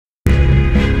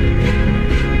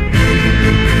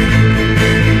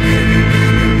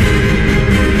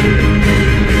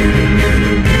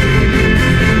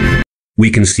We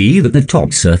can see that the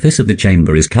top surface of the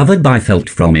chamber is covered by felt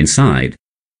from inside.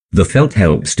 The felt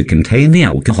helps to contain the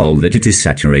alcohol that it is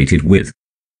saturated with.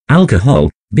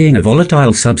 Alcohol, being a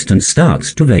volatile substance,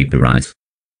 starts to vaporize.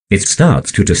 It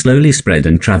starts to slowly spread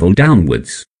and travel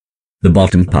downwards. The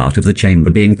bottom part of the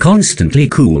chamber being constantly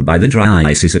cooled by the dry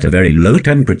ice is at a very low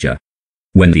temperature.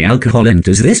 When the alcohol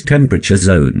enters this temperature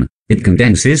zone, it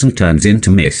condenses and turns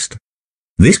into mist.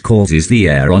 This causes the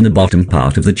air on the bottom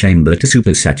part of the chamber to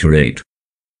supersaturate.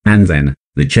 And then,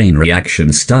 the chain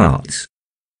reaction starts.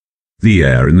 The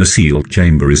air in the sealed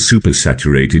chamber is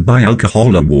supersaturated by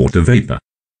alcohol or water vapor.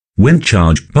 When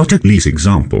charged particles,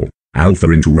 example,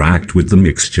 alpha, interact with the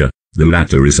mixture, the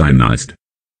latter is ionized.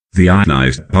 The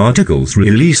ionized particles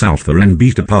release alpha and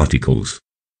beta particles.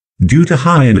 Due to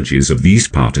high energies of these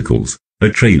particles, a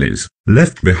trail is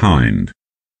left behind.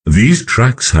 These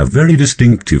tracks have very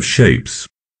distinctive shapes.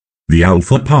 The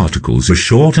alpha particles are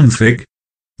short and thick.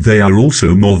 They are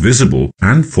also more visible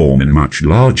and form in much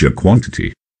larger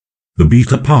quantity. The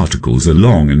beta particles are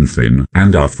long and thin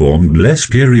and are formed less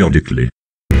periodically.